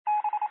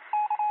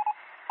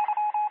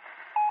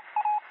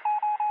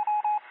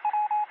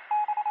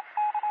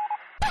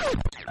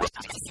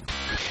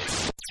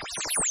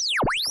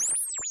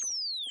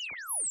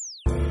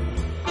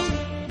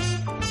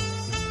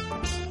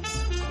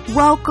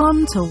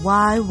Welcome to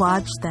Why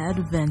Watch That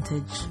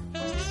Vintage.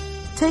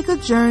 Take a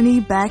journey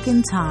back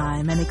in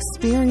time and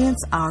experience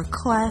our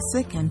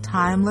classic and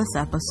timeless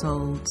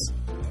episodes.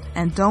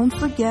 And don't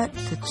forget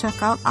to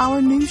check out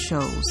our new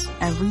shows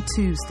every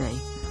Tuesday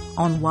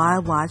on Why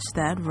Watch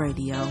That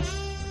Radio.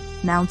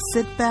 Now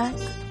sit back,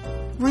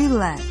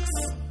 relax,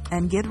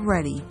 and get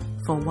ready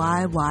for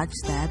Why Watch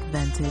That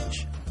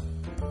Vintage.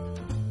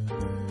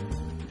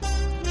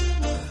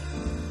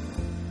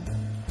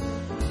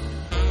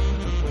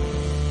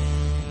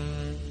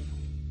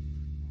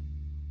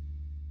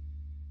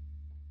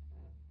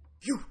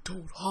 You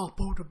told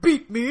Harpo to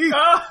beat me.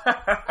 I'll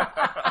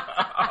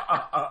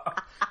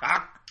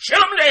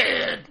kill him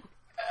dead.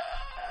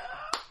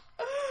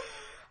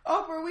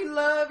 Oprah, we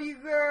love you,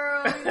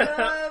 girl. We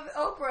love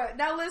Oprah.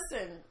 Now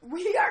listen,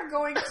 we are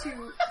going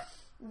to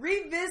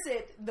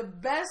revisit the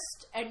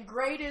best and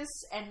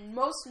greatest and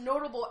most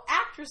notable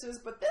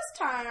actresses, but this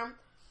time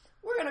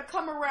we're going to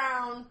come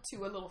around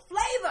to a little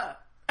flavor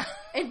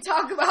and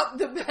talk about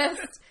the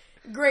best,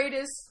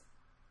 greatest,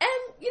 and,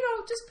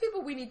 just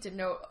people we need to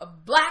know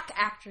of black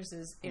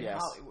actresses in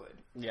Hollywood.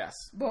 Yes.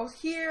 Both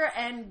here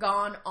and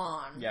gone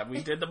on. Yeah,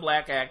 we did the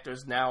black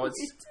actors. Now it's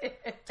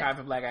time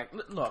for black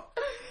actors. Look,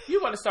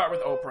 you want to start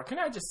with Oprah. Can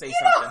I just say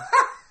something?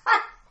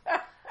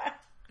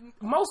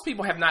 Most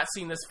people have not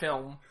seen this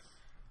film,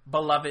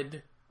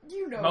 Beloved.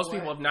 Most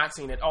people have not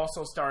seen it.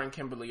 Also starring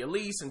Kimberly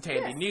Elise and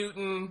Thandie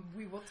Newton.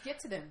 We will get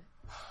to them.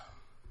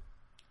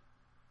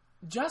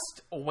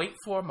 Just wait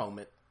for a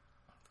moment.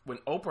 When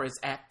Oprah is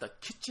at the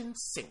kitchen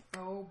sink.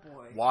 Oh,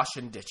 boy.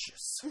 Washing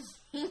dishes.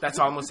 That's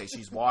all I'm going to say.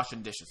 She's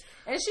washing dishes.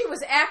 And she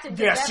was acting.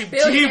 Yes, she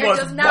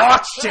was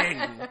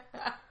washing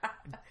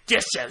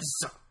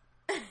dishes.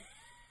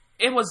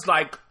 It was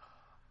like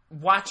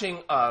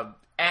watching a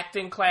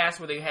acting class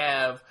where they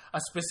have a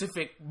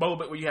specific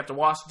moment where you have to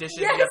wash dishes.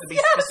 Yes, you have to be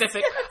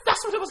specific. Yes.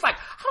 That's what it was like.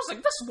 I was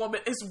like, this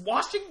woman is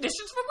washing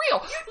dishes for real.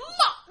 Look.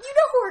 You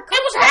know who her coach is?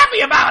 I was happy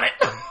about it.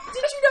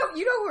 Did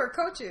you know who her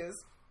coach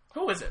is?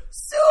 Who is it?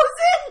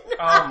 Susan!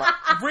 Oh my,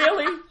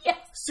 really? Yes.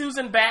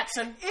 Susan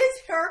Batson?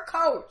 Is her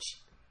coach.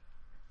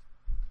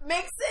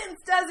 Makes sense,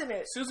 doesn't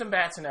it? Susan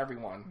Batson,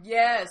 everyone.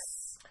 Yes.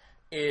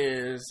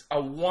 Is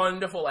a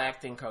wonderful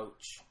acting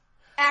coach.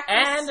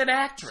 Actress. And an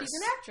actress. She's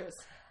an actress.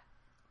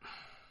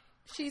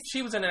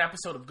 She was in an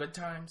episode of Good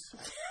Times.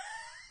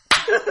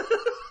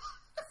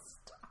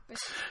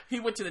 He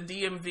went to the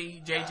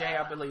DMV,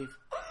 JJ, I believe.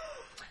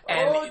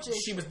 And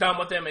she was done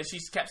with him, and she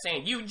kept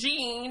saying,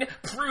 Eugene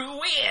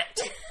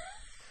Pruitt.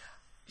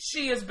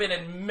 She has been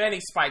in many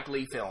Spike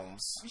Lee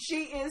films.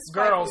 She is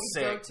Girl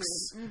Spike 6.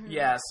 Mm-hmm.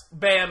 Yes.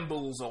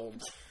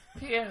 Bamboozled.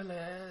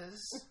 Peerless.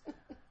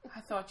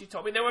 I thought you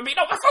told me there would be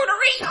no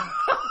buffoonery.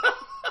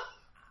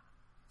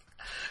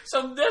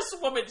 So this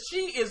woman,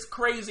 she is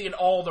crazy in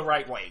all the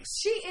right ways.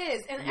 She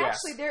is. And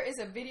actually, there is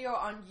a video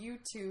on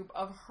YouTube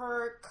of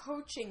her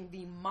coaching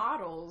the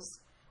models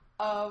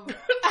of,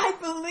 I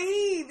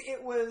believe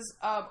it was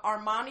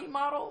Armani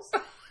models.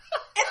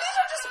 And these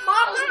are just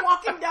models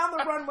walking down the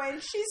runway,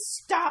 and she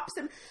stops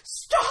them.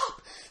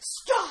 Stop!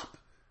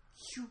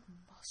 You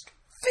must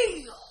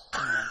feel the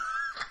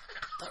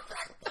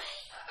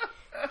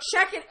runway.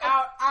 Check it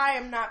out. I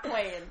am not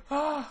playing.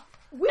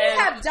 We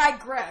have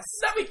digressed.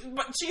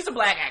 But she's a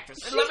black actress.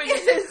 Let me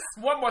just say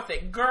one more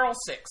thing. Girl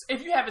 6.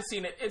 If you haven't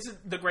seen it, it's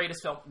the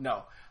greatest film.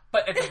 No.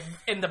 But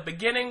in the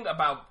beginning,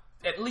 about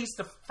at least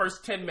the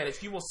first 10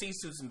 minutes, you will see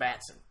Susan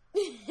Batson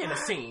in a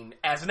scene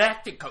as an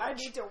acting coach. I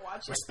need to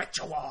watch it. Respect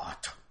your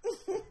art.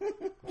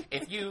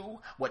 If you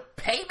would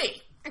pay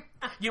me,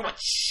 you would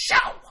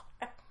show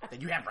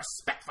that you have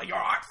respect for your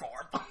art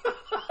form.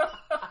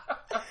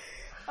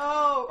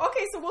 Oh,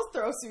 okay, so we'll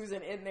throw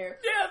Susan in there.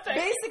 Yeah,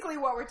 Basically,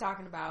 what we're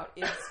talking about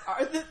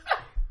are the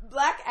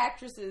black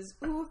actresses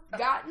who've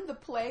gotten the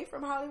play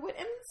from Hollywood,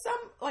 and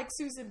some, like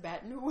Susan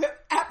Batten, who have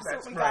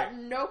absolutely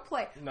gotten no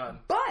play. None.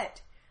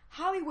 But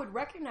Hollywood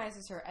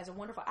recognizes her as a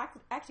wonderful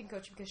acting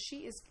coach because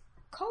she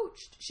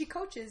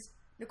coaches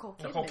Nicole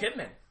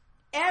Kidman.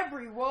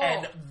 Every role.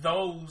 And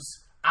those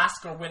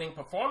Oscar-winning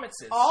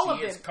performances. All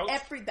of them.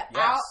 Coached.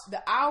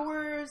 The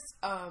hours,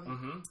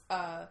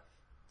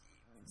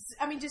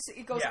 I mean, just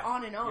it goes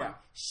on and on. Yeah.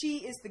 She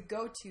is the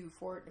go-to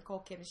for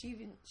Nicole Kidman.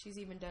 She's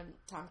even done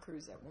Tom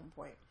Cruise at one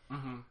point.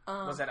 Mm-hmm.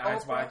 Was that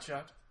Eyes Wide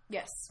Shut?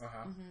 Yes.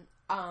 Uh-huh.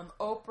 Mm-hmm.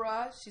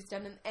 Oprah, she's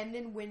done it. And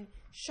then when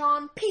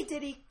Sean P.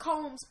 Diddy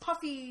Combs,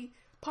 Puff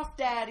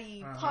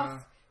Daddy,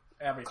 Puff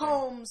Everything.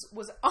 Combs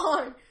was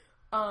on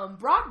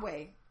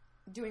Broadway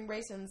doing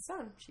Race and the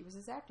Sun, she was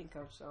his acting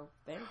coach. So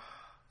thank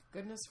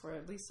goodness for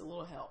at least a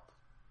little help.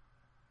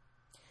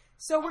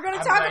 So we're going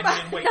to talk about... I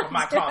didn't wait for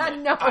my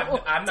comment. No,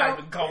 I'm not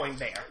even going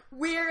there.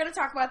 We are going to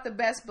talk about the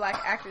best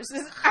black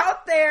actresses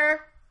out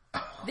there.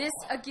 This,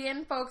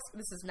 again, folks,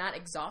 this is not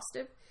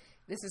exhaustive.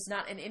 This is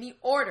not in any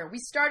order. We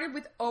started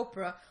with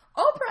Oprah.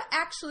 Oprah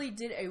actually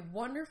did a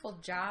wonderful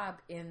job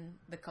in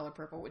The Color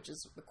Purple, which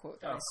is the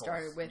quote that I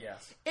started with.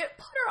 Yes. It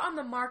put her on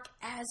the mark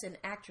as an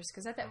actress,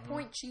 because at that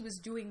point she was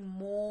doing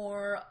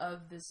more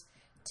of this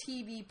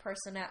TV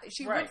personality.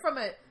 She went from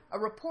a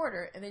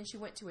reporter, and then she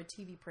went to a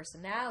TV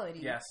personality.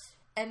 Yes.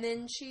 And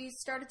then she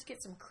started to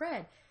get some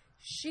cred.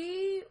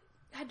 She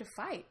had to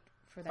fight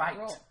for that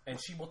role. And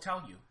she will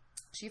tell you.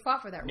 She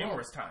fought for that role.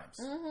 Numerous times.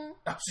 Mm-hmm.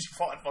 She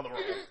fought for the role.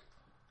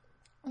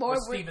 With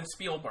Steven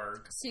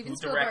Spielberg, who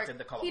directed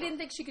The Color. He didn't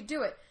think she could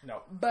do it.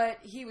 No. But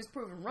he was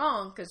proven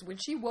wrong, because when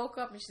she woke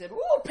up and she said,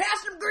 "Ooh,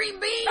 pass them green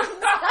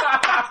beans!"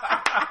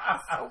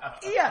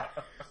 Yeah.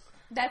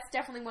 That's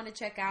definitely one to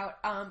check out.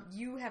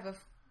 You have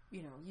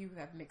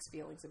mixed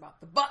feelings about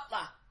The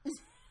Butler.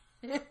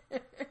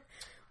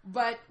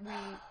 But we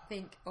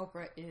think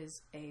Oprah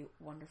is a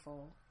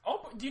wonderful...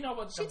 Oprah, do you know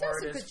what the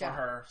word is for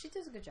her? She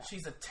does a good job.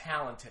 She's a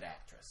talented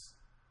actress.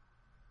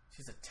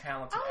 She's a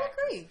talented actress.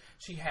 I agree.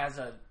 She has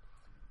a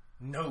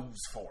nose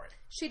for it.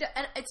 She does,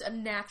 and it's a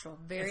natural,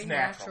 very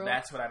natural.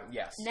 That's what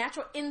yes.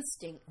 Natural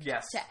instinct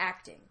to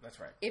acting. That's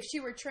right. If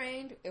she were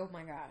trained, oh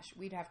my gosh,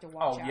 we'd have to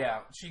watch out. Oh yeah,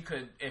 she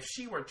could. If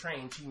she were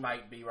trained, she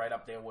might be right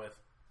up there with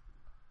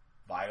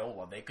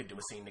Viola. They could do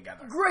a scene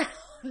together. Great.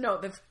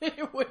 No,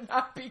 it would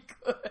not be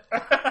good.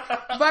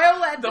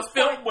 Viola at the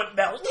film would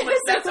melt, but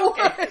that's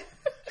okay.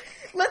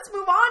 Let's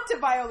move on to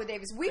Viola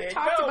Davis. We've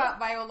talked about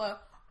Viola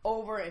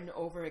over and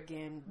over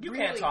again. You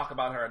can't talk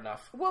about her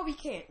enough. Well, we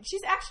can't. She's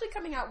actually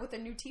coming out with a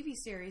new TV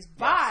series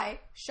by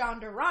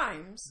Shonda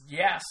Rhimes.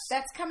 Yes.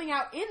 That's coming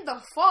out in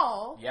the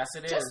fall. Yes,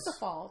 it is. Just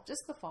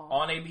the fall.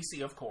 On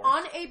ABC, of course.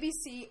 On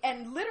ABC,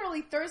 and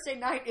literally Thursday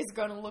night is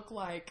going to look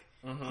like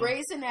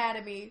Grey's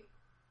Anatomy,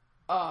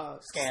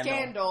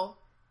 Scandal,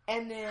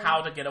 and then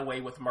How to Get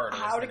Away with Murder.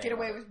 How to Get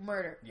Away with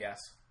Murder. Yes.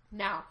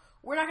 Now,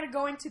 we're not going to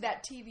go into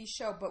that TV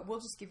show, but we'll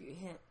just give you a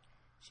hint.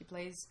 She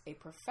plays a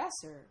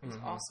professor who's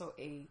also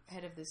a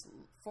head of this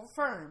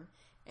firm,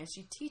 and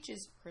she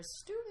teaches her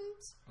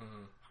students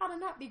how to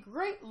not be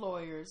great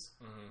lawyers,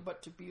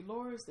 but to be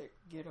lawyers that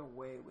get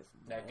away with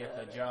murder. That get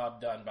the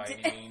job done by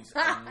any means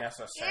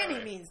necessary.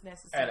 Any means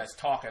necessary. And it's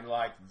talking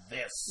like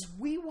this.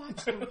 We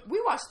watched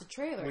the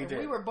trailer, and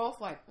we were both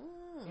like,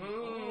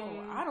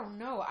 I don't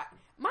know.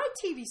 My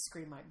TV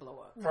screen might blow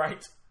up.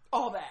 Right.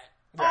 All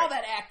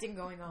that acting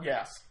going on.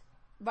 Yes.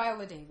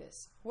 Viola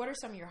Davis, what are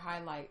some of your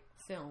highlight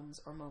films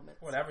or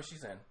moments? Whatever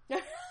she's in.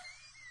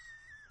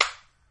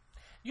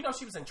 You know,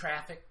 she was in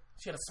Traffic.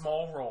 She had a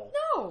small role.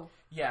 No.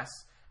 Yes.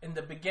 In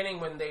the beginning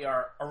when they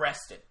are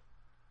arrested.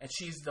 And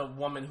she's the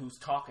woman who's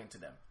talking to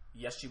them.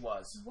 Yes, she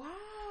was.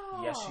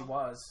 Wow. Yes, she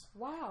was.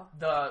 Wow.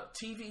 The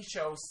TV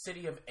show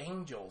City of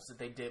Angels that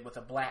they did with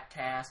a black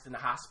cast in the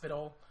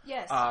hospital.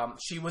 Yes.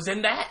 She was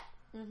in that.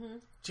 Mm-hmm.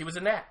 She was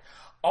in that.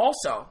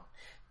 Also,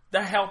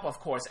 The Help, of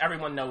course.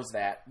 Everyone knows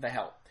that. The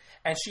Help.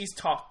 And she's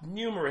talked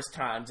numerous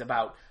times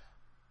about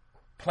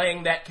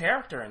playing that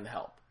character in The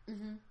Help.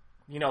 Mm-hmm.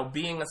 You know,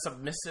 being a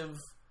submissive...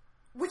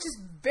 Which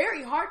is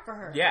very hard for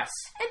her. Yes.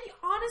 And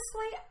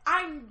honestly,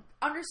 I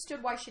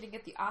understood why she didn't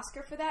get the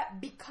Oscar for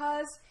that,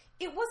 because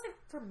it wasn't,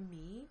 for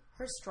me,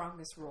 her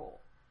strongest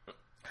role.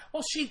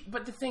 Well,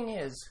 but the thing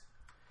is,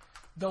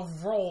 the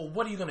role,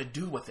 what are you going to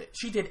do with it?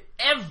 She did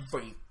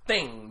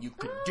everything you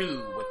could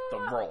do with the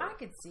role. I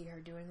could see her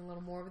doing a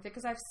little more with it,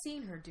 because I've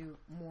seen her do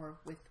more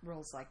with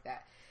roles like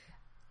that.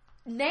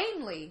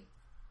 Namely,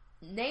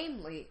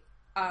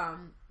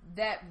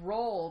 that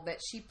role that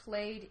she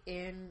played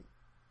in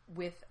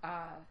with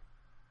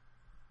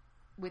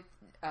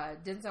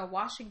Denzel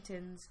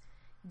Washington's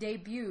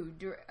debut,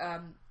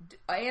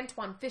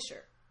 Antoine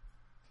Fisher.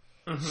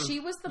 Mm-hmm.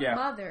 She was the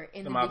mother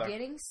in the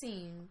beginning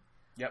scene.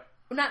 Yep.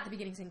 Well, not the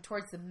beginning scene,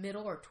 towards the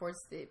middle or towards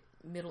the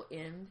middle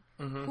end,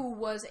 who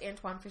was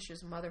Antoine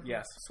Fisher's mother, who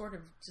sort of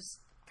just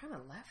kind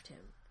of left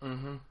him.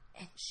 Mm-hmm.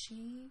 And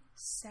she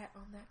sat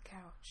on that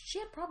couch. She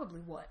had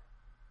probably,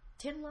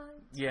 10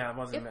 lines? Yeah, it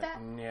wasn't if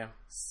that. Yeah.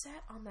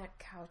 Sat on that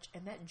couch,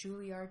 and that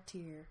Juilliard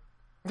tear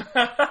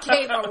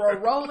came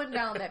rolling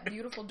down that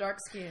beautiful dark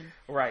skin.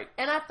 Right.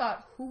 And I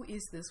thought, who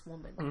is this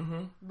woman?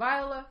 Mm-hmm.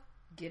 Viola,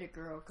 get it,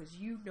 girl, because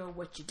you know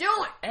what you're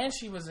doing. And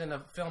she was in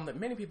a film that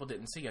many people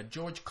didn't see, a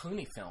George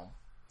Clooney film,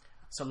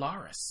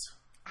 Solaris.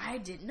 I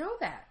didn't know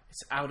that.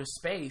 It's outer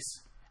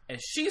space, and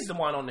she's the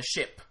one on the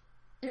ship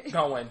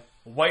going,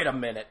 wait a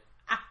minute,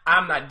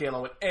 I'm not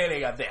dealing with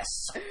any of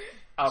this.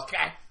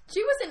 Okay?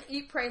 She was in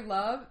Eat, Pray,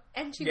 Love,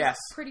 and she was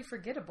pretty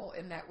forgettable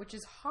in that, which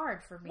is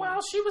hard for me. Well,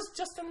 she was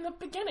just in the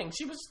beginning.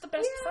 She was the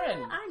best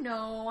friend. I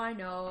know.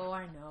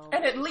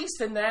 And at least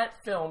in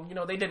that film, you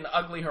know, they didn't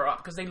ugly her up,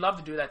 because they love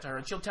to do that to her,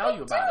 and she'll tell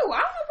you about it. I don't know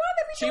why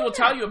they She will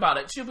tell you about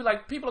it. She'll be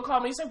like, people will call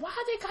me and say, why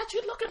they got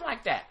you looking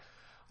like that?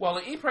 Well,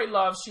 in Eat, Pray,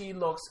 Love, she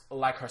looks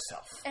like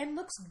herself. And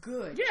looks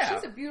good. Yeah.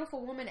 She's a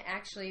beautiful woman,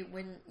 actually,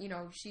 when, you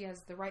know, she has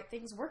the right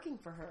things working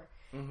for her.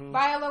 Mm-hmm.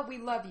 Viola, we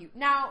love you.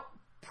 Now,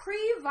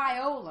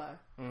 pre-Viola,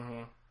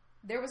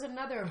 there was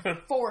another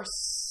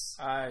force.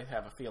 I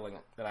have a feeling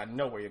that I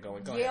know where you're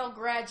going. Go Yale ahead.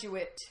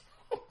 graduate.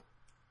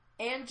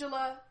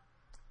 Angela.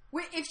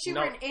 If she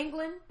were in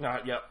England,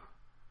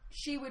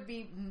 she would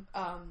be,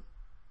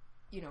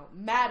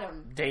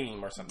 Madam.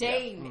 Dame or something.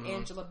 Dame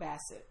Angela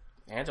Bassett.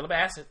 Angela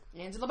Bassett.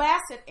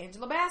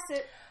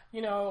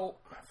 You know,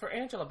 for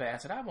Angela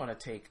Bassett, I want to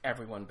take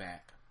everyone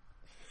back.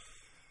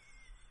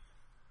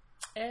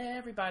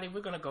 Everybody,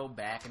 we're going to go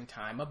back in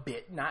time a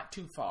bit, not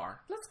too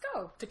far. Let's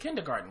go. To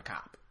Kindergarten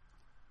Cop.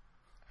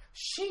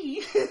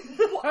 She...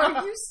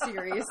 Are you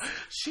serious?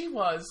 She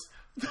was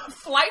the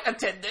flight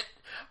attendant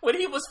when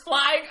he was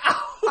flying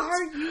out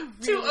Are you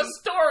really to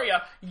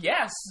Astoria.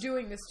 Yes.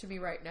 doing this to me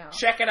right now?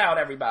 Check it out,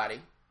 everybody.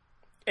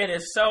 It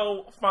is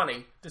so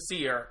funny to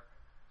see her.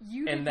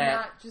 You did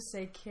not just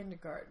say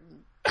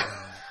kindergarten.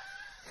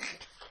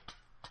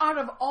 Out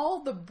of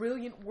all the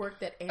brilliant work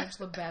that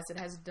Angela Bassett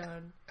has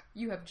done,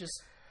 you have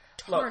just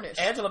tarnished.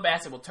 Look, Angela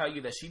Bassett will tell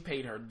you that she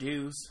paid her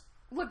dues.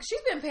 Look,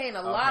 she's been paying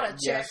a lot of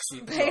checks,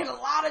 paying a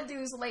lot of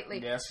dues lately.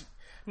 Yes.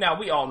 Now,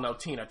 we all know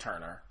Tina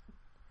Turner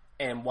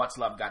and What's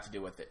Love Got to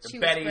Do with It.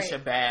 Betty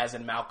Shabazz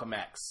and Malcolm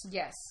X.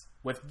 Yes.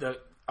 With the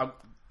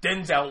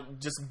Denzel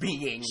just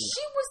being...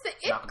 She was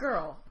the it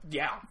girl.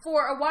 Yeah.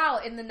 For a while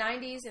in the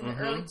 90s and the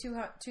early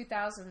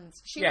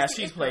 2000s.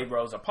 She's played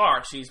Rosa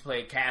Parks. She's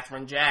played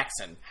Katherine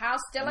Jackson. How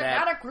Stella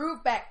got a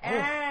groove back.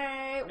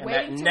 And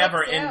that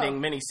never-ending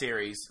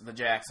miniseries, The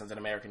Jacksons, An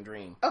American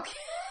Dream. Okay.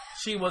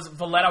 She was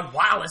Valletta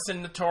Wallace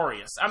in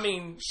Notorious. I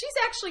mean... She's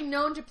actually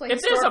known to play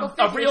if there's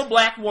a real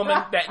black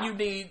woman that you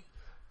need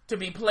to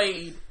be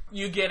played...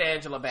 You get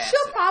Angela Bassett.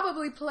 She'll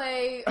probably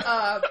play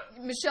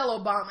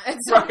Michelle Obama at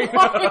some point.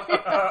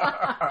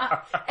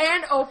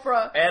 And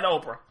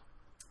Oprah.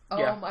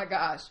 Oh my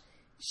gosh.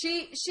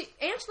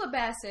 Angela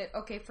Bassett,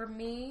 okay, for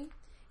me,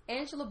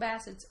 Angela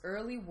Bassett's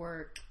early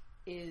work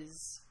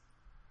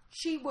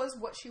she was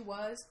what she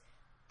was.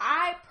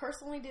 I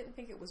personally didn't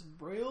think it was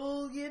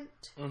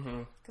brilliant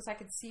because I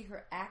could see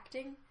her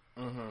acting.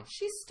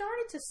 She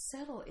started to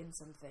settle in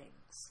some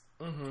things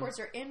towards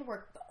her end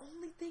work. The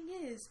only thing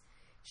is,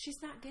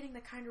 she's not getting the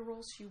kind of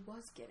roles she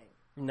was getting.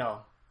 No.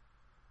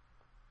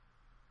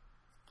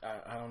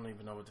 I don't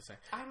even know what to say.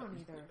 I don't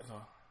either.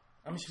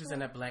 I mean, she was in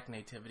that Black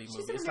Nativity movie.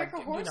 She's in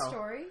American Horror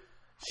Story.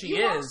 She you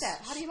is. Watch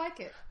that. How do you like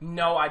it?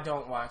 No, I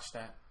don't watch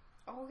that.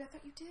 Oh, I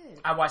thought you did.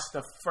 I watched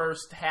the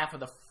first half of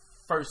the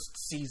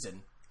first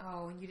season.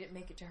 Oh, and you didn't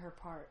make it to her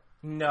part.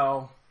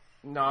 No,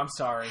 I'm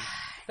sorry.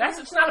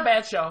 It's not a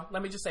bad show.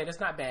 Let me just say, that's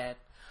not bad.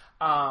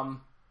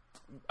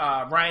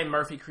 Ryan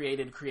Murphy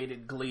created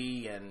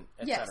Glee and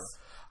etc.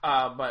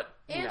 But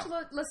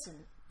Angela,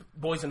 listen.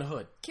 Boys in the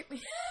Hood.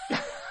 Me.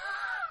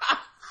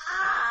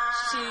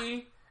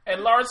 She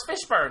and Lawrence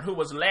Fishburne, who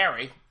was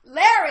Larry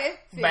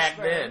Fishburne. Back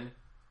then.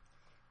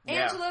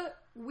 Angela,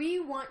 we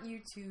want you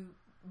to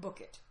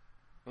book it.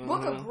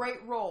 Book a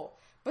great role.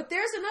 But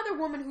there's another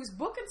woman who's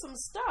booking some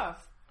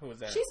stuff. Who is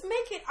that? She's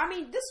making... I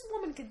mean, this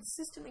woman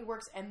consistently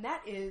works, and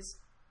that is...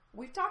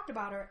 We've talked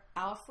about her,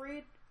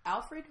 Alfred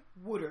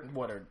Woodard.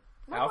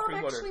 My mom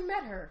actually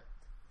met her.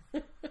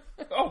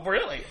 Oh,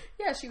 really?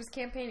 Yeah, she was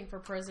campaigning for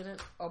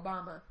President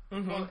Obama.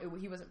 Well,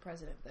 he wasn't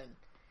president then.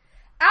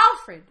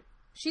 Alfred,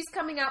 she's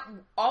coming out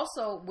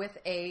also with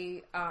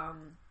a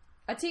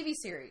TV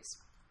series.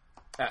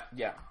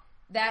 Yeah.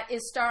 That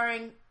is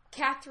starring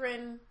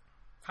Katherine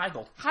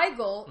Heigl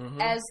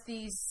as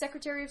the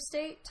Secretary of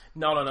State.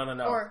 No.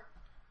 Or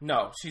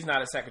no, she's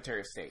not a Secretary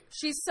of State.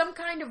 She's some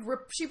kind of...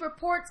 she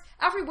reports...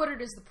 Alfred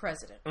Woodard is the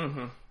president.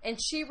 And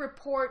she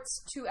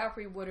reports to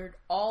Alfred Woodard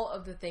all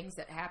of the things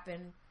that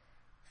happen,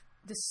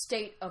 the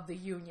State of the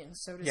Union,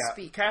 so to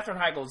speak. Katherine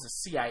Heigl is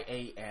a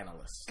CIA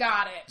analyst.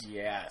 Got it.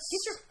 Yes.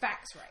 Get your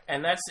facts right.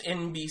 And that's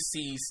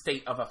NBC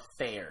State of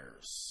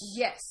Affairs.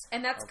 Yes,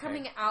 and that's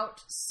coming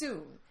out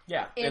soon.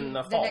 Yeah, in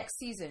the fall. The next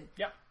season.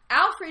 Yep.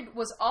 Alfred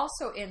was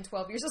also in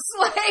 12 Years a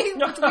Slave,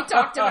 which we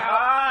talked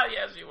about.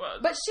 Yes, she was.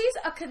 But she's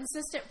a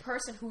consistent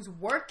person who's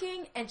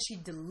working, and she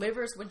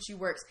delivers when she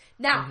works.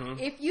 Now,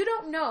 if you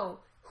don't know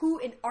who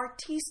an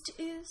artiste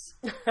is,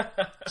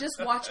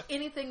 just watch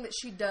anything that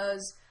she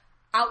does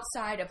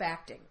outside of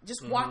acting.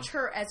 Just watch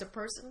her as a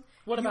person.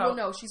 You will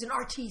know she's an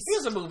artiste.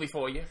 Here's a movie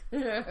for you.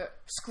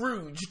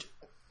 Scrooged.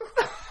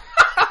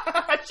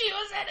 She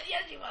was in it.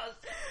 Yes, she was.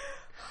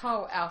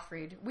 Oh,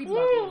 Alfred. We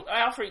love you.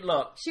 Alfred,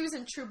 look. She was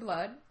in True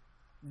Blood.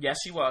 Yes,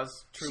 she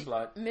was. True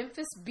Blood.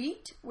 Memphis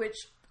Beat, which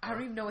I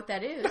don't even know what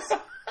that is.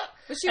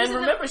 But she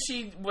remember,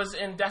 she was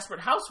in Desperate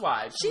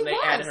Housewives. They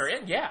added her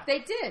in. Yeah. They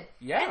did.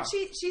 Yeah. And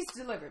she's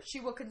delivered. She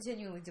will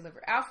continually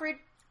deliver. Alfred.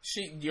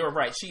 You're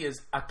right. She is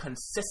a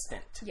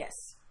consistent. Yes.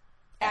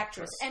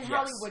 Actress. And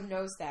Hollywood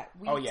knows that.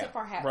 We tip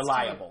our hats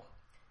reliable.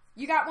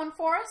 To you got one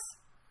for us?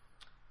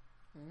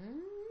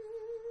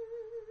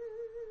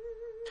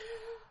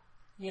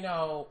 You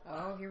know...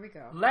 Oh, here we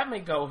go. Let me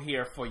go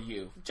here for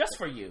you. Just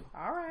for you.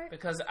 All right.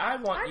 Because I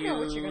want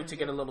you to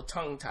get a little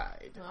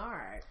tongue-tied. All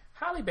right.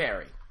 Halle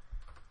Berry.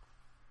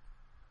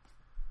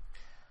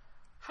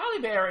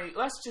 Halle Berry,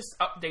 let's just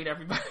update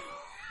everybody.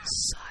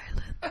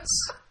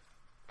 Silence.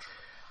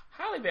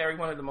 Halle Berry,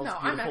 one of the most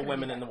beautiful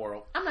women in the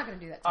world. I'm not going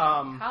to do that.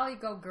 Holly,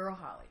 go girl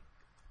Holly.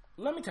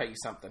 Let me tell you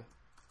something.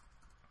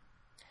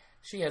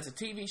 She has a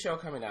TV show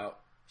coming out.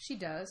 She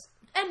does.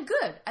 And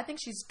good. I think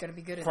she's going to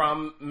be good at it.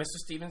 From Mr.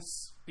 Steven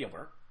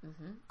Spielberg.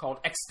 Called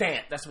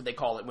Extant. That's what they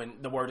call it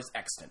when the word is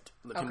extant.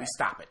 Can we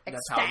stop it?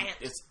 That's how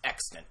it's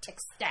extant.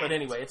 But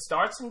anyway, it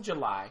starts in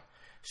July.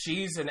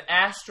 She's an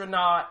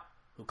astronaut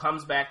who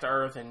comes back to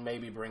Earth and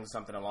maybe brings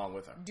something along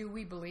with her. Do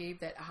we believe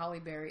that Halle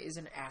Berry is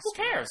an astronaut? Who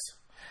cares?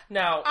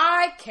 Now,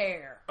 I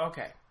care.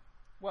 Okay.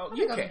 Well, I'm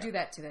you not care. gonna do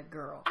that to that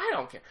girl. I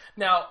don't care.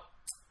 Now,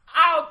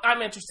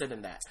 I'm interested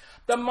in that.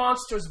 The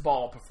Monsters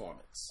Ball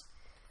performance.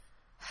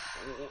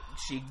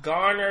 She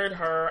garnered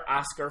her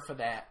Oscar for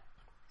that.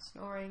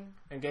 Snoring.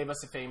 And gave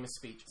us a famous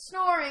speech.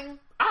 Snoring.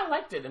 I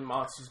liked it in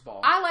Monsters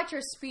Ball. I liked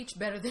her speech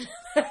better than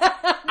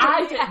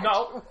I did.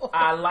 No,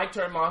 I liked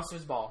her in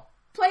Monsters Ball.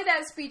 Play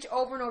that speech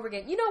over and over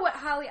again. You know what,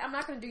 Holly? I'm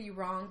not going to do you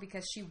wrong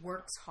because she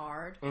works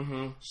hard.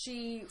 Mm-hmm.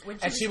 She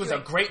was a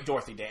great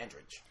Dorothy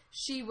Dandridge.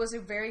 She was a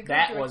very good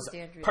That Dorothy was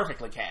Dandridge.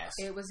 Perfectly cast.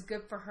 It was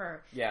good for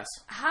her. Yes.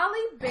 Halle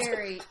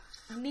Berry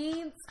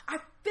needs... I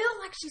feel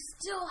like she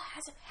still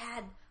hasn't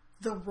had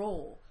the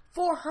role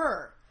for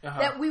her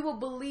that we will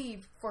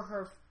believe for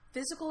her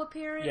physical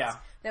appearance. Yeah.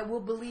 That we'll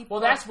believe Well,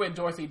 that's where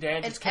Dorothy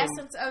Dandridge came...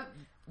 essence of...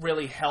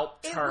 really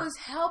helped her. It was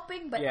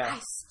helping, but I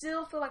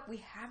still feel like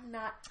we have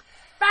not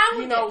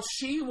found it.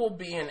 She will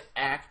be an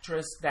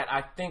actress that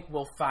I think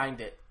will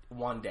find it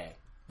one day.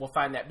 We'll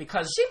find that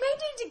because she may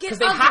need to get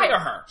ugly. Because they hire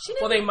her.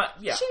 They might.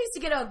 Yeah. She needs to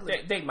get ugly.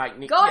 They might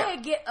need. Go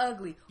ahead, get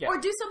ugly, or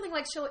do something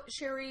like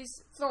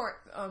Charlize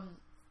Theron.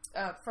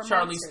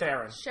 Charlize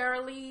Theron.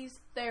 Charlize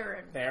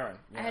Theron. Theron.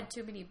 Yeah. I had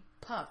too many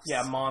puffs.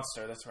 Yeah,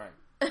 monster. That's right.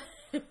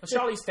 But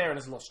Charlize Theron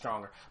is a little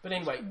stronger. But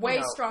anyway,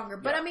 way stronger.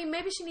 But I mean,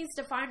 maybe she needs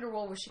to find a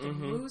role where she can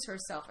lose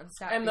herself and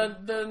stop. And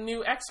the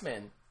new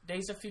X-Men,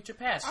 Days of Future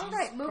Past. All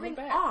right, moving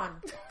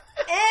on.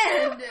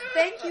 And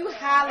thank you,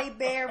 Halle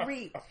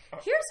Berry.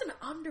 Here's an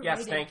underrated.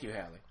 Yes, thank you,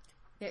 Halle.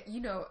 Yeah,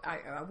 you know,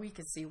 we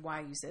can see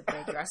why you said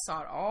thank you. I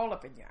saw it all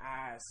up in your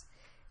eyes.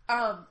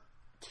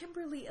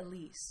 Kimberly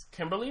Elise.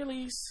 Kimberly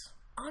Elise.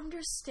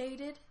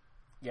 Understated.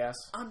 Yes.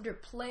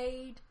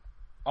 Underplayed.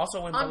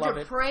 Also in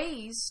Beloved.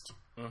 Underpraised.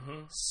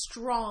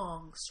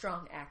 Strong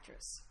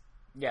actress.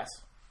 Yes.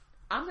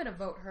 I'm going to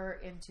vote her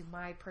into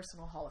my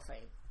personal Hall of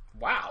Fame.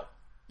 Wow.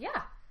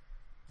 Yeah.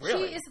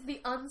 Really? She is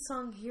the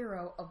unsung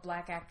hero of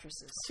black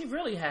actresses. She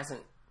really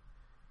hasn't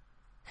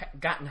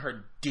gotten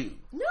her due.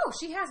 No,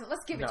 she hasn't.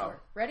 Let's give it to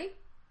her. Ready?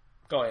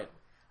 Go ahead.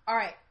 All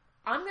right.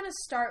 I'm going to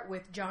start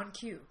with John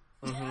Q.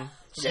 Mm-hmm.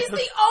 She's the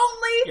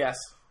only... Yes.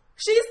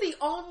 She's the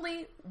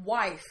only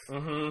wife.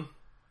 Mm-hmm.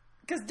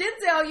 Because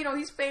Denzel, you know,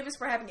 he's famous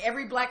for having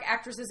every black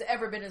actress has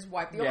ever been his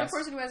wife. The only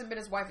person who hasn't been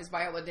his wife is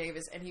Viola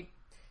Davis, and it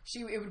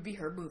would be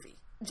her movie.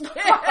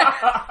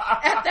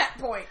 At that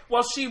point.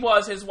 Well, she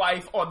was his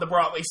wife on the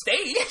Broadway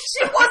stage.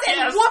 She was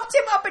and whooped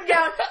him up and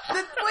down.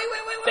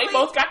 Wait. They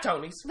both got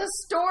Tonys. The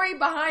story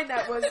behind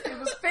that was it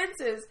was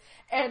Fences,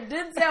 and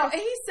Denzel, and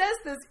he says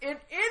this in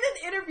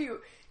an interview.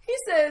 He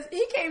says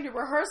he came to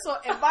rehearsal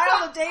and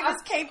Viola Davis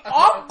came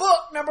off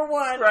book, number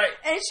one. Right.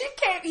 And she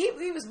came,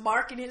 he was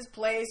marking his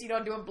plays, you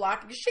know, doing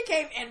blocking. She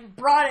came and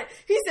brought it.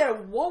 He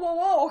said,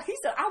 whoa. He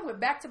said, I went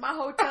back to my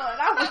hotel and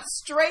I went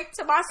straight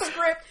to my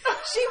script.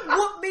 She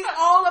whooped me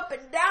all up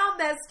and down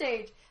that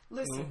stage.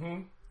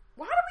 Listen,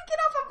 why did we get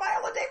off of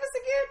Viola Davis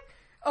again?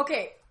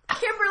 Okay,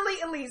 Kimberly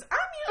Elise. I'm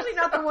usually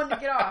not the one to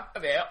get off.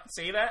 Yeah,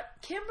 see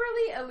that?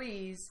 Kimberly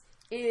Elise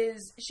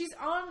she's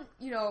on,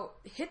 you know,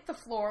 Hit the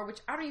Floor, which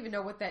I don't even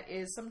know what that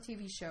is, some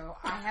TV show.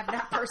 I have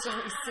not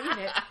personally seen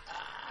it.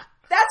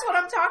 That's what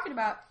I'm talking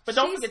about. But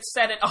don't forget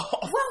Set It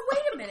Off. Well,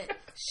 wait a minute.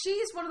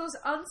 She's one of those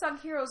unsung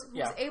heroes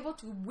who's able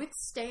to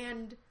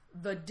withstand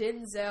the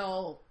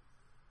Denzel,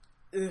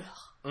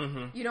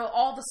 you know,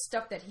 all the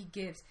stuff that he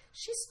gives.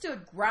 She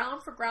stood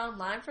ground for ground,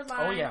 line for line.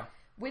 Oh, yeah.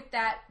 With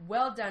that,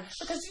 well done.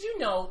 Because, you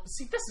know,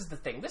 see, this is the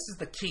thing. This is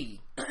the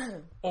key,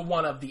 or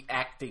one of the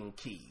acting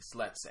keys,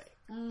 let's say.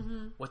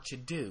 What you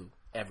do,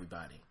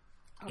 everybody,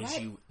 is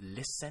you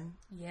listen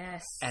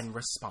and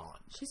respond.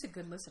 She's a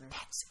good listener.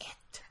 That's it.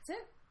 That's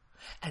it.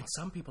 And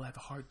some people have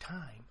a hard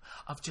time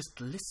of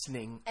just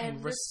listening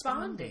and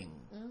responding.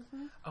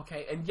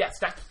 Okay, and yes,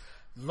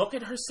 look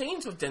at her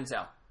scenes with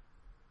Denzel.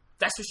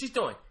 That's what she's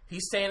doing.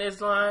 He's saying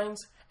his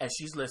lines, and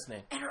she's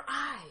listening. And her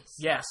eyes.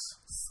 Yes.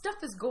 Stuff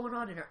is going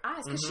on in her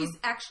eyes, because she's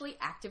actually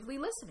actively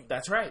listening.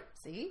 That's right.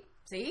 See?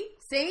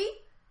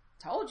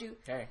 Told you.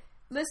 Okay.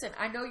 Listen,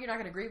 I know you're not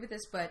going to agree with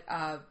this, but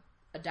A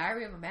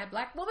Diary of a Mad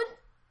Black Woman,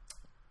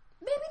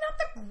 maybe not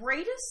the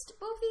greatest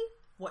movie.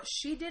 What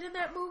she did in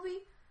that movie,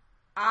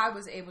 I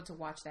was able to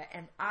watch that,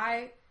 and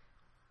I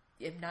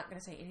am not going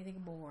to say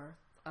anything more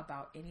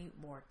about any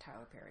more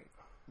Tyler Perry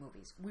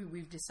movies.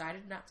 We've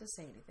decided not to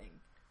say anything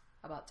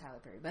about Tyler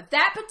Perry, but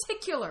that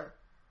particular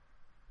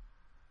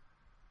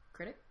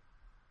critic.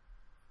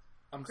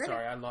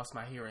 Sorry, I lost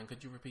my hearing.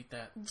 Could you repeat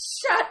that?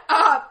 Shut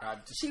up!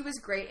 She was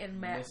great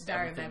in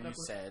Diary of Mad Black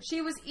Woman.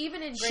 She was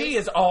even in. She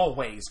is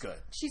always good.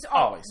 She's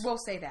always. We'll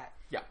say that.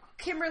 Yeah.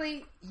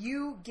 Kimberly,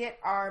 you get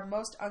our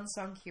Most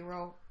Unsung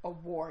Hero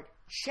award.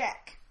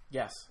 Check.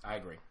 Yes, I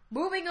agree.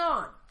 Moving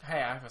on.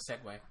 Hey, I have a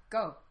segue.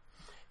 Go.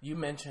 You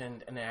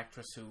mentioned an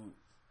actress who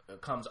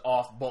comes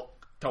off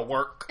book to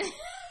work.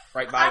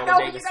 Right, I know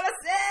what you're gonna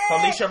say.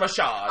 Felicia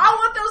Rashad. I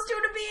want those two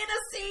to be in a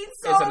scene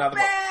so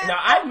bad. Now,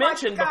 I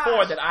mentioned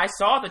before that I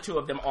saw the two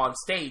of them on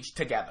stage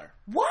together.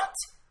 What?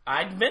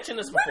 I mentioned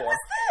this before. What was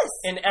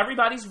this? In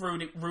Everybody's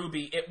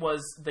Ruby,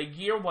 the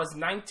year was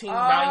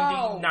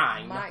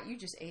 1999. Oh, you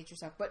just ate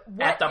yourself. But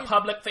at the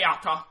Public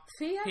Theater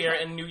here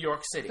in New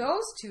York City.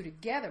 Those two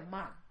together,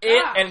 my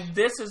gosh. And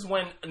this is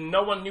when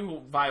no one knew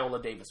who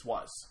Viola Davis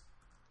was.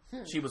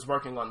 She was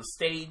working on the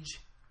stage.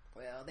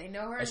 Well, they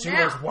know her and now.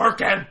 she was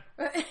working.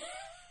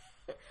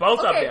 Both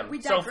of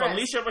them. So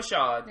Felicia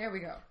Rashad. There we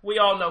go. We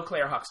all know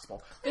Claire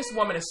Huxtable. This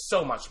woman is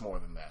so much more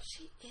than that.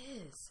 She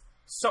is.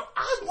 So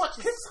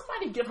can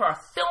somebody give her a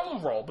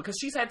film role, because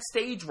she's had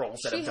stage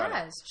roles that have done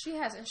it. She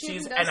has,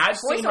 and I've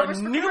seen her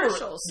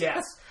numerous.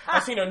 Yes,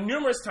 I've seen her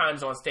numerous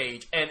times on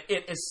stage, and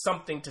it is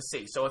something to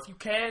see. So if you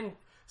can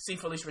see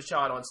Felicia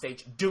Rashad on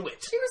stage, do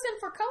it. She was in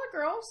For Color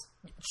Girls.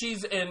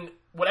 She's in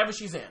whatever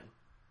she's in.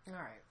 All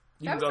right,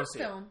 you can go see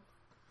film.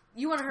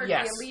 You want her to be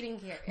a leading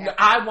character? No,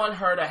 I want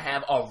her to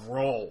have a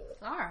role.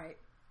 All right.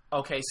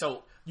 Okay,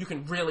 so you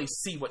can really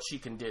see what she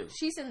can do.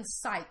 She's in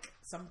Psych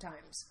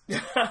sometimes.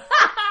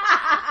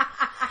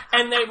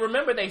 And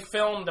they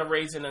filmed The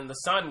Raisin in the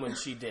Sun when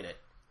she did it.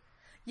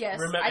 Yes,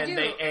 I do. And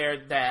they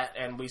aired that,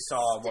 and we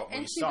saw what we saw.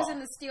 And she was in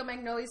the Steel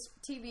Magnolias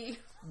TV.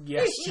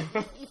 Yes.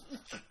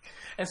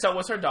 And so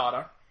was her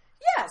daughter.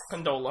 Yes.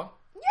 Condola.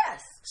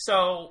 Yes. So.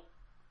 All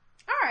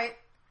right.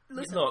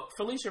 Listen. Look,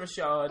 Felicia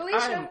Rashad,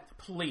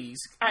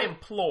 I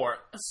implore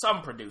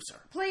some producer.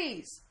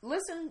 Please,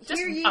 listen, just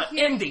hear ye.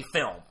 An indie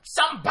film.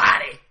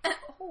 Somebody.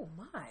 Oh,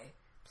 my.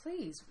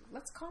 Please,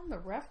 let's calm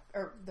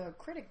the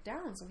critic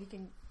down so he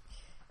can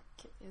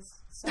get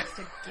himself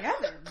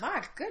together.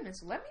 My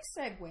goodness. Let me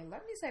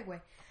segue.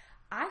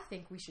 I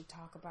think we should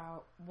talk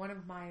about one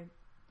of my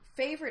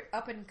favorite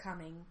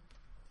up-and-coming,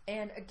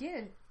 and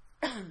again,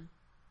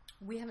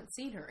 we haven't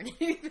seen her in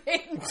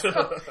anything.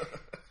 So,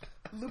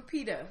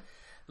 Lupita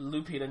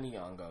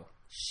Nyong'o.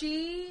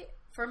 She,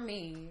 for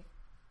me,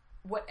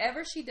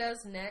 whatever she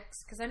does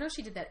next, because I know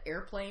she did that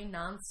Airplane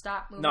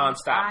nonstop movie.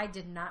 Nonstop. I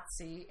did not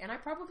see, and I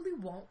probably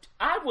won't.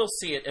 I will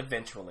see it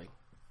eventually.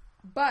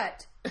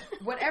 But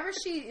whatever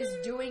she is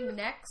doing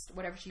next,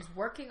 whatever she's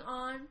working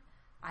on,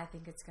 I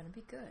think it's going to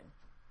be good.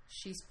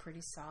 She's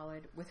pretty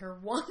solid with her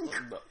one.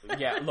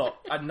 Yeah, look,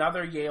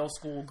 another Yale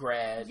School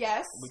grad.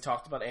 Yes. We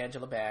talked about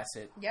Angela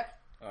Bassett. Yep.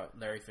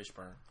 Larry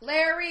Fishburne.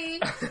 Larry.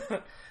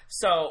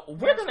 So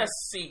we're gonna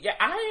see. Yeah,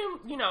 I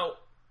am.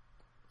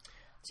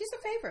 She's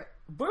a favorite.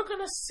 We're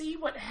gonna see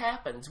what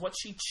happens, what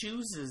she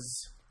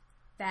chooses.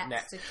 That's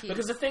next. the key.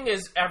 Because the thing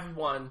is,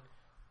 everyone,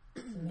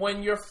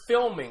 when you're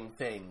filming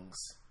things,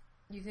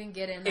 you can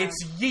get in.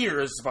 It's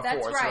years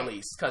before it's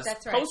released, because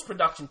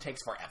post-production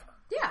takes forever.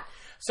 Yeah.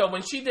 So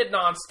when she did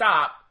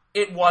Nonstop,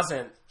 it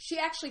wasn't. She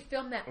actually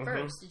filmed that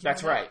first. Did you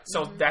that's know right. That?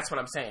 So that's what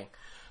I'm saying.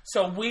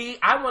 So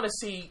I want to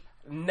see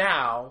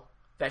now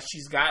that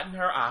she's gotten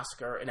her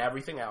Oscar and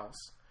everything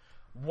else,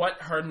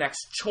 what her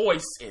next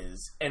choice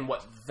is and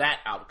what that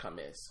outcome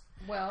is.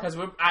 Well, because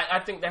I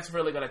think that's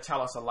really going to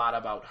tell us a lot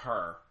about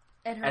her.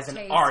 And her as taste.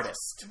 An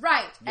artist.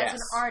 Right, yes. as an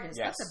artist.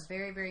 Yes. That's a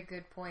very, very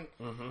good point.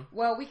 Mm-hmm.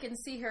 Well, we can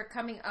see her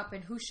coming up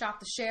in Who Shot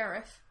the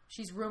Sheriff.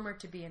 She's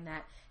rumored to be in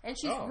that. And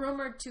she's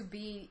rumored to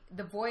be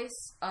the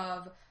voice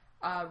of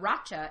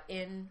Racha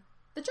in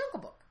the Jungle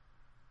Book.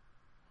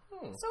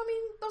 So, I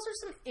mean, those are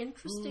some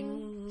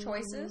interesting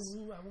choices.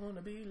 I want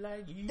to be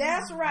like you.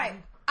 That's right.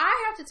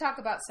 I have to talk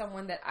about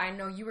someone that I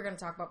know you were going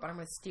to talk about, but I'm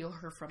going to steal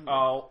her from you.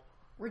 Oh.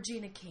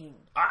 Regina King.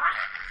 Ah.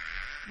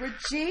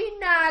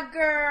 Regina,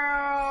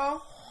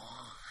 girl.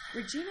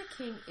 Regina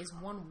King is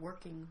one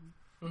working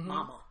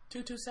mama.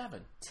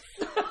 227.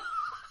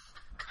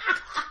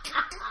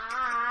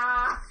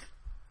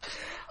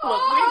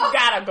 Look, we've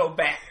got to go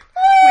back.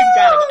 We've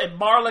got to. And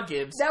Marla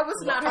Gibbs. That was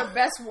not her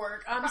best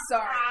work. I'm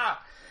sorry.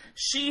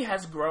 She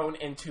has grown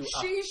into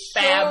a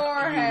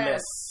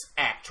fabulous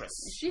actress.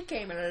 She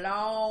came a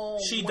long way.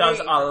 She does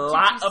a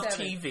lot of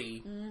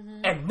TV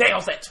and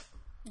nails it.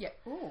 Yeah.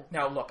 Ooh.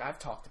 Now, look, I've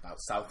talked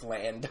about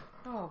Southland.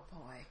 Oh,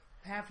 boy.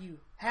 Have you?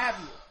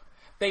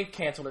 They've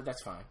canceled it.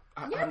 That's fine.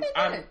 They did.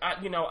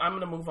 I'm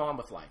going to move on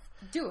with life.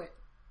 Do it.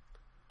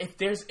 If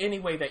there's any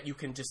way that you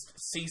can just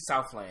see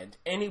Southland,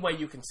 any way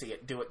you can see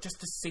it, do it. Just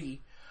to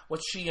see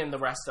what she and the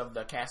rest of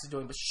the cast is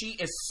doing. But she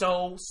is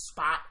so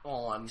spot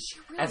on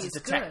as a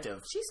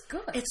detective. Good. She's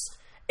good.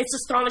 It's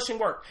astonishing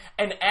work.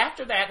 And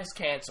after that is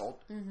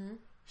canceled,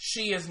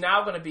 she is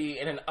now going to be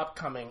in an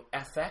upcoming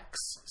FX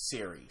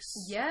series.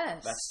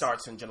 Yes. That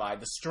starts in July.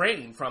 The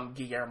Strain from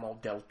Guillermo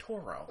del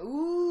Toro.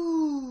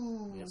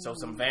 Ooh. Yeah, so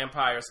some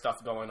vampire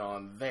stuff going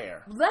on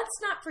there. Let's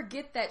not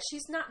forget that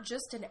she's not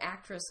just an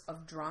actress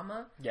of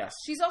drama. Yes.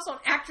 She's also an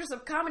actress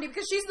of comedy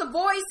because she's the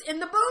voice in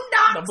the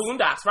Boondocks. The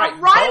Boondocks, right.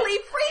 Riley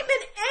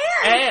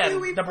Freeman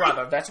and the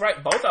brother. That's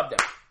right. Both of them.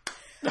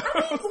 I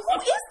mean, who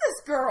is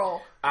this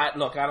girl? I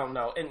don't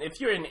know. And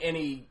if you're in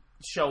any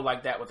show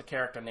like that with a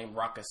character named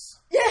Ruckus.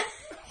 Yeah.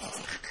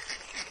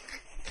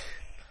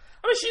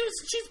 I mean,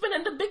 she's been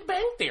in The Big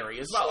Bang Theory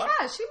as well.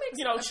 Yeah, she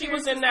makes. She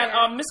was in that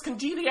Miss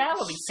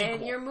Congeniality sequel.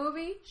 And your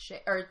movie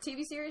or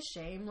TV series,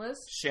 Shameless.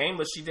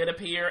 Shameless. She did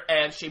appear,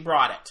 and she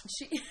brought it.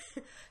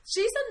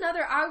 She's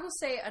another. I will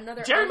say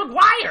another. Jerry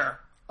Maguire.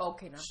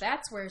 Okay, now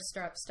that's where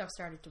stuff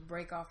started to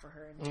break off for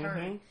her and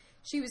turn.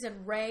 She was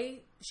in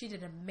Ray. She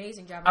did an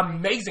amazing job.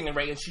 Amazing in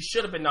Ray, and she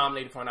should have been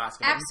nominated for an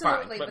Oscar.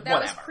 Absolutely, fine, but that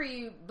whatever. was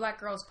pre-Black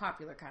Girls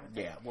Popular kind of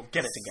thing. Yeah, we'll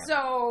get it together.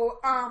 So,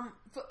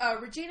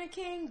 Regina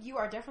King, you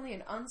are definitely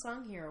an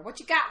unsung hero. What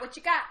you got? What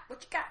you got?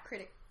 What you got,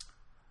 critic?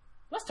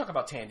 Let's talk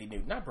about Tandy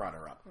Newton. I brought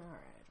her up. All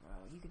right,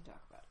 well, you can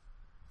talk about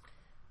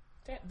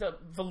it. The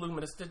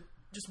voluminous,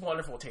 just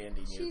wonderful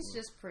Tandy Newton. She's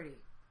just pretty.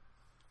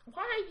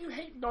 Why are you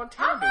hating on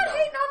Tandy? I'm not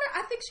hating on her.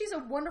 I think she's a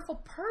wonderful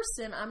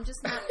person. I'm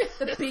just not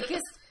the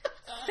biggest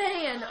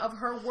fan of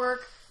her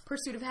work,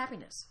 Pursuit of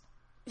Happiness.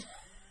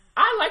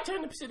 I liked her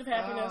in The Pursuit of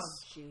Happiness.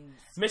 Oh, jeez.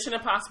 Mission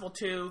Impossible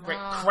 2. Great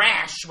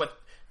Crash with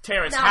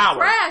Terrence Howard.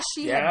 Now, Crash,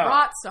 she had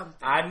brought something.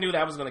 I knew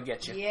that was going to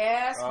get you.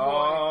 Yes,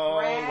 boy.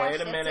 Crash,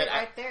 wait a minute.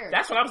 Right there.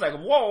 That's when I was like,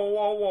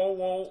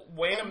 whoa.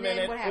 Wait a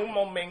minute. Un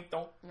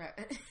momento. Right.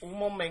 Un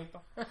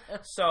momento.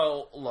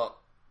 So, look.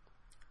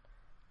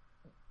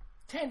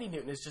 Tandy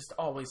Newton is just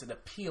always an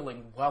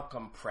appealing,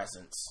 welcome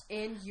presence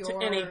to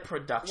any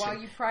production.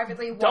 While you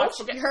privately watch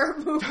her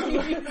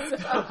movies.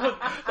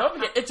 Don't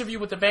forget Interview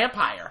with the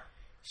Vampire.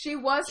 She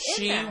was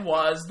in that. She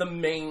was the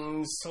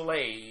main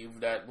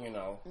slave that,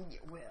 Well,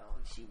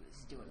 she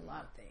was doing a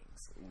lot of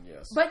things.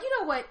 Yes. But you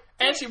know what?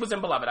 And she was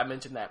in Beloved. I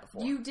mentioned that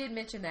before. You did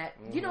mention that.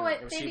 You know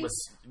what, she Baby?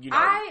 was,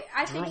 I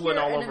think drooling you're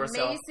all an over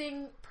herself.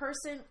 amazing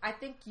person. I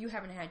think you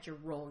haven't had your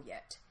role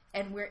yet.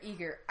 And we're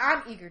eager.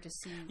 I'm eager to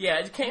see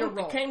it came, your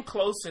role. It came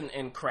close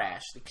in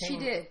Crash. She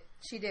did.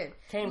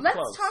 Came Let's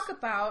close. talk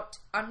about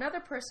another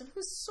person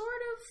who's sort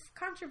of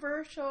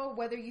controversial,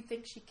 whether you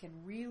think she can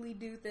really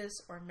do this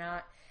or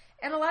not.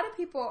 And a lot of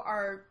people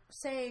are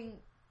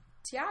saying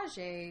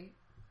Taraji,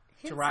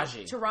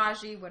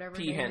 whatever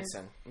P. her name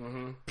Henson. is.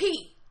 Mm-hmm.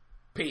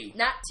 P.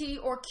 Not T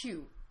or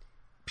Q.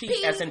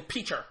 P as in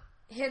Peacher.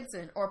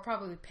 Henson, or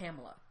probably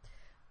Pamela.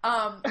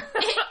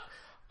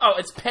 Oh,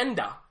 it's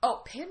Penda.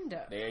 Oh,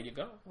 Penda. There you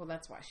go. Well,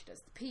 that's why she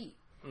does the P.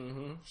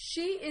 Mm-hmm.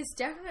 She is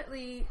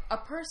definitely a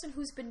person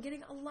who's been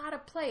getting a lot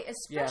of play,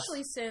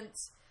 especially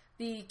since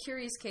the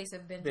Curious Case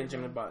of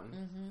Benjamin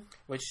Button,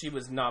 which she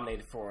was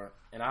nominated for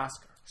an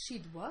Oscar.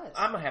 She was.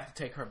 I'm going to have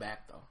to take her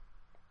back, though,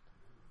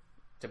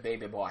 to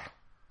Baby Boy.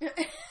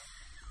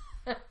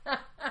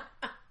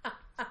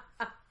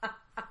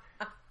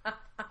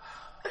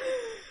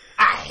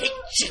 I hate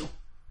you.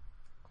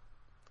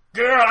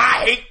 Girl,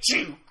 I hate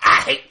you.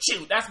 I hate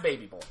you. That's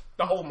Baby Boy.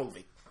 The whole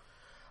movie.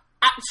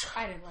 I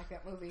didn't like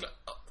that movie.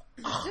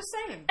 Just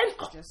saying.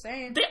 Just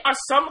saying. There are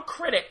some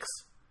critics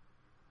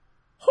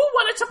who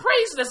wanted to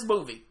praise this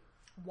movie.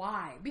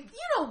 Why? You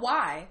know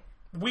why.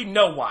 We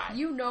know why.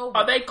 You know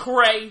why. Are they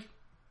cray?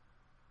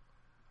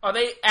 Are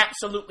they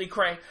absolutely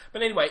cray?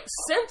 But anyway,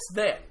 since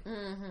then,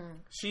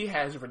 she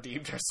has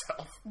redeemed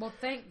herself. Well,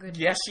 thank goodness.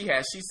 Yes, she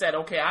has. She said,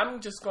 okay, I'm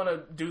just going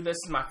to do this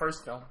in my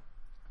first film.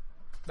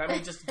 Let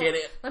me just get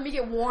it. Let me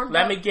get warmed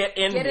Let up. me get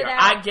in here.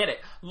 I get it.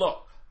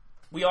 Look,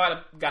 we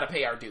all got to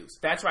pay our dues.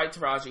 That's right,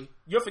 Taraji.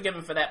 You're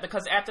forgiven for that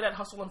because after that,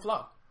 Hustle and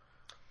Flow.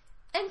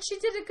 And she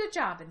did a good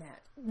job in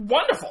that.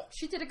 Wonderful.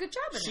 She did a good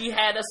job in that. She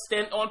had a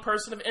stint on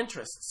Person of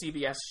Interest,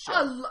 CBS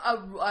show.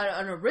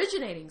 An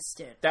originating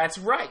stint. That's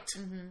right.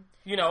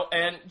 You know,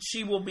 and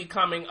she will be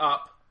coming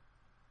up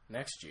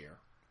next year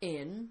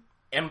in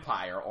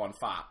Empire on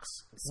Fox.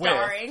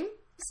 Starring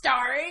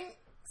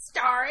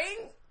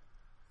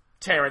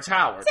Terrence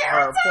Howard,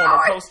 her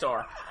former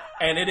co-star.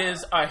 And it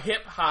is a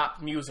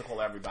hip-hop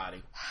musical,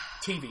 everybody.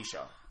 TV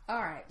show.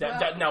 All right.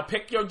 Now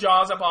pick your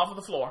jaws up off of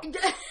the floor.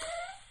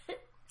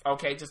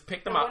 Okay, just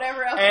pick them up.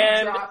 Whatever else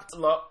you dropped.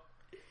 Look,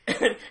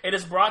 it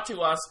is brought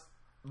to us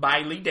by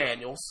Lee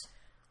Daniels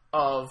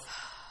of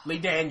Lee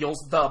Daniels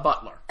the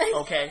Butler.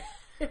 Okay?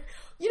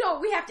 You know,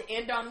 we have to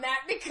end on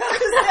that because...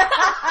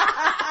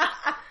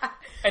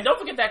 And don't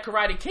forget that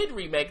Karate Kid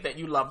remake that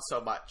you loved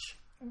so much.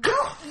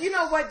 You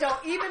know what?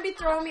 Don't even be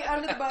throwing me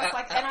under the bus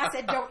like... And I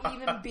said don't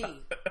even be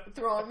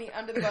throwing me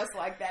under the bus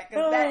like that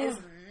because that is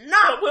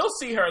not... But we'll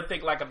see her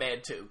think like a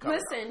man too.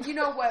 Listen, you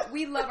know what?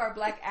 We love our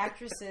black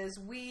actresses.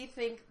 We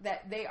think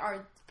that they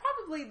are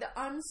probably the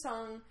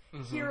unsung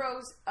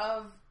heroes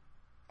of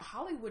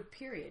Hollywood,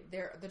 period.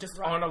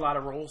 Aren't a lot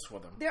of roles for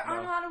them. There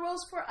aren't a lot of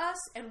roles for us,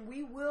 and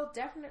we will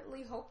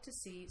definitely hope to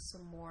see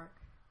some more.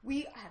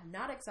 We have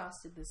not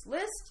exhausted this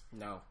list.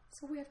 No.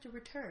 So we have to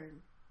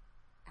return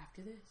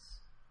after this.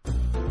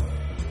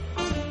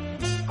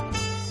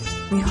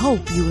 We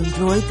hope you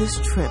enjoyed this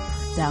trip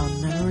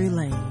down memory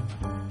lane.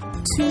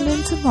 Tune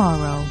in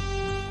tomorrow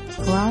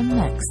for our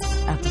next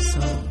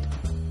episode.